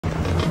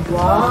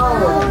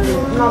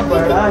कितना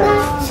बड़ा है।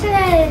 अच्छा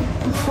है।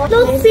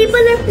 Look,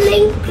 people are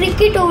playing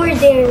cricket over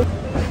there.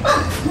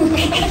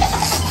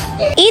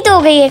 Eid हो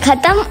गई है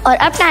खत्म और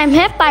अब टाइम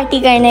है पार्टी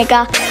करने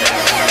का।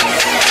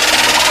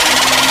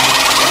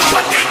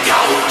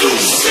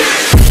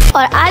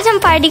 और आज हम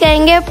पार्टी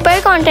करेंगे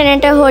पर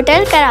कॉन्टिनेंटल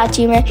होटल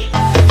कराची में।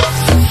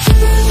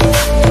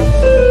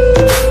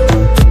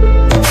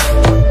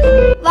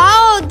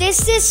 Wow, this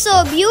is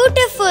so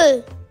beautiful.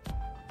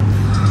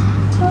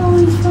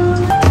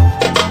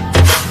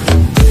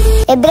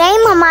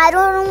 Ibrahim, हमारा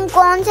रूम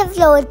कौन से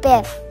फ्लोर पे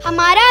है?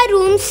 हमारा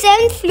रूम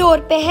 7th फ्लोर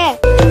पे है।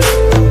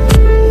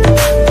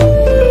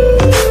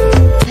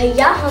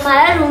 भैया,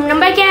 हमारा रूम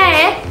नंबर क्या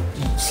है?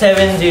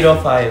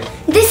 705।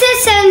 This is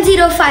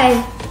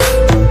 705।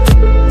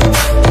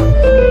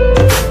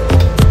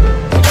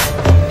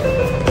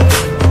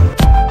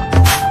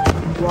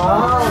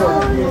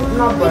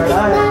 कितना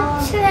बड़ा है।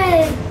 अच्छा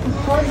है।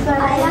 बहुत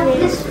बड़ा है।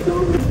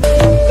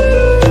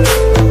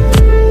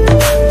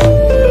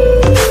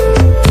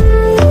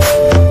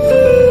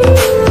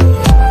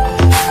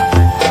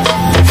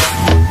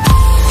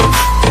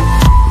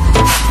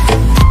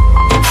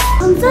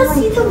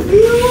 See the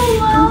view.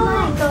 Oh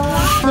my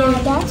God.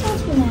 That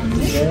sounds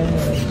nice.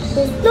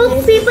 Look,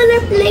 people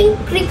are playing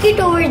cricket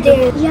over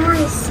there. Yeah,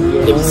 I see.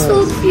 It's so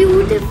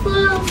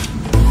beautiful.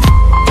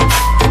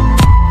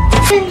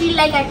 I feel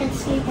like I can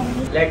sleep on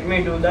it. Let me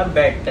do the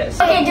bed test.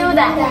 Okay, do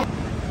that.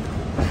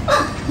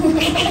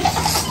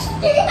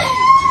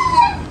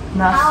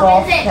 ना How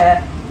soft is it? है।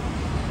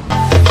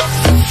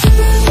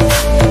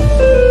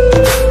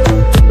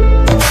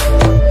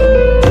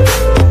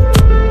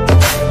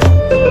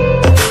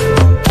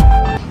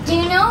 Do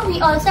you know we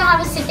also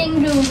have a sitting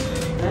room?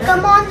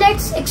 Come on,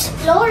 let's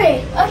explore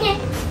it. Okay.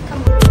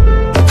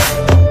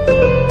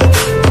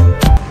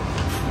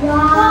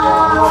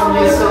 Wow.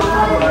 ये तो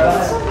इतना बड़ा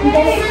है।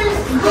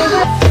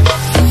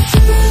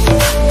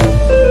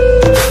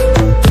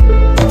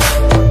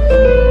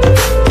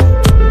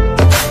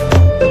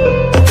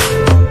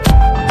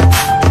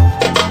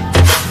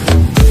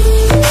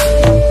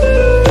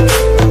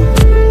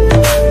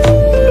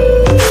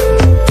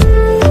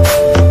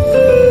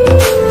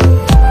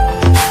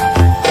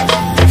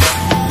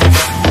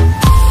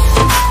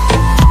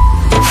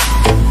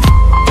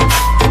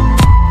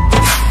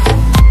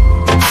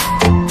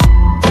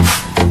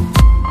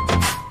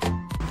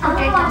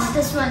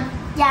 This one.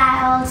 Yeah,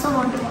 I also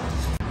want to watch.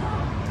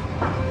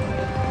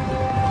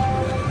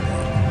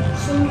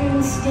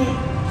 Children's Day.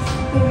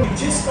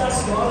 जिसका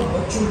स्वाद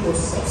बच्चों को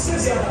सबसे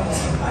ज्यादा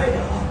पसंद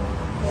आएगा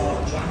और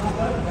जहां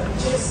पर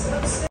बच्चे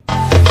सबसे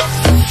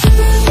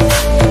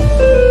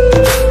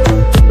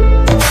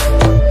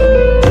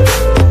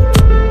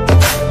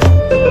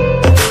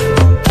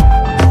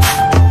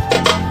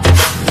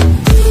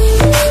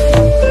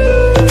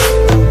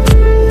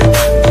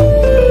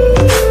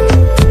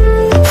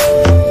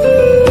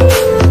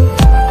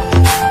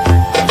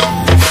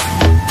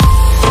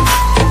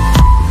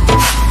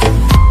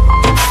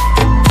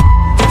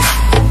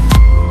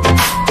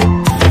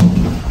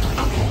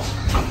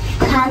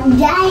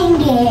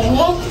जाएंगे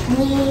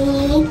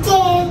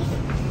नीचे।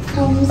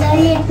 हमजा,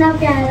 ये इतना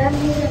प्यारा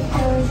भी लगता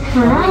है।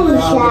 हाँ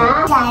ईशा,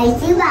 जाहिर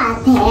सी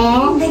बात है,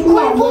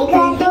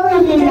 लगेगा तो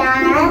हिलना।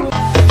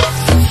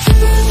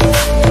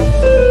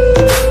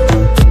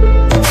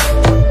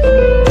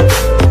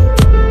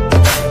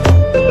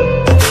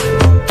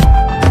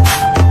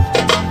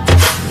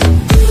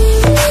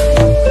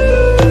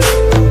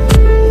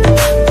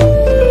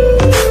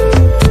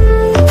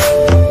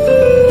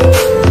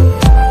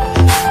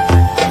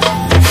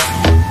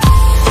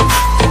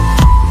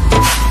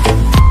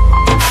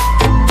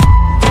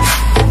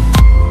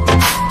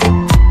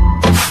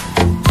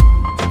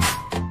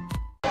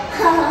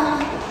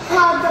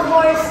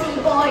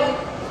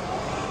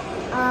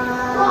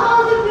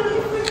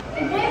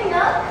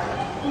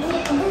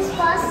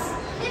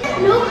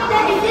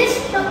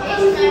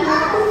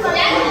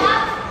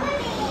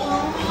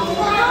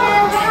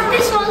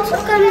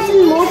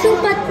 मोटू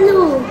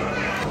पतलू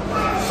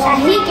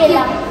शाही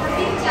केला।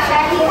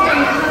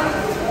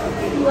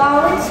 Wow,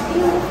 it's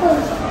beautiful.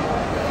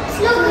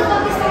 Look, the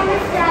Pakistani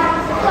flag.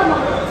 Come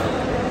on.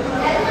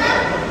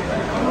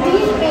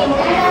 These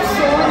paintings are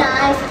so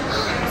nice,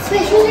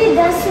 especially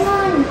this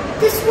one.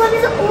 This one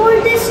is the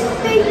oldest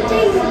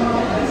painting.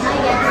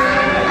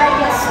 I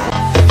guess.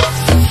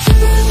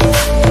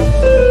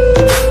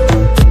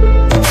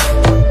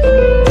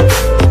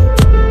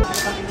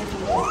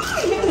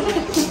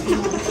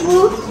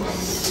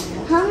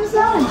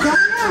 Hamza,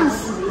 join us.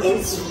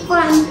 It's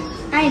fun.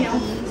 I know.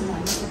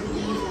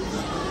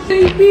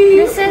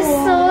 This is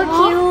so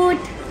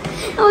cute.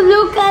 Oh,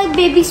 look at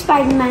baby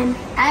Spider-Man.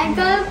 I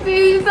got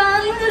baby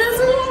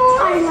bangles.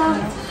 I love.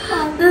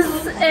 This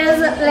is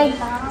like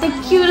the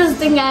cutest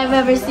thing I've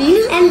ever seen.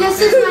 And this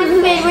is my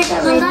favorite.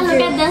 Hamza,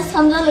 look at this.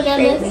 Hamza, look at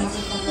this.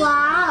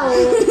 Wow.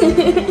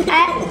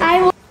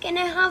 Can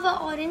I have an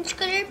orange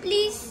color,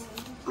 please?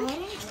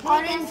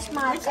 Orange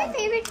marker. What's your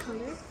favorite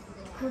color?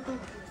 Purple.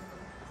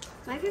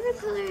 My favorite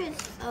color is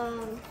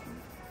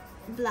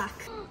black.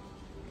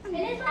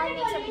 I'll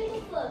make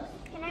something first.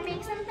 Can I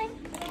make something?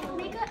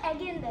 Make an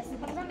egg in this.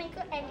 Hamza, make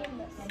an egg in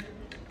this.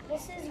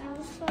 This is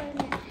used for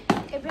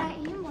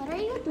Ibrahim. What are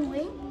you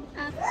doing?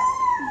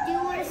 Do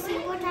you want to see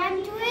what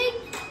I'm doing?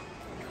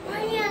 Come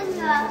on,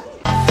 Hamza.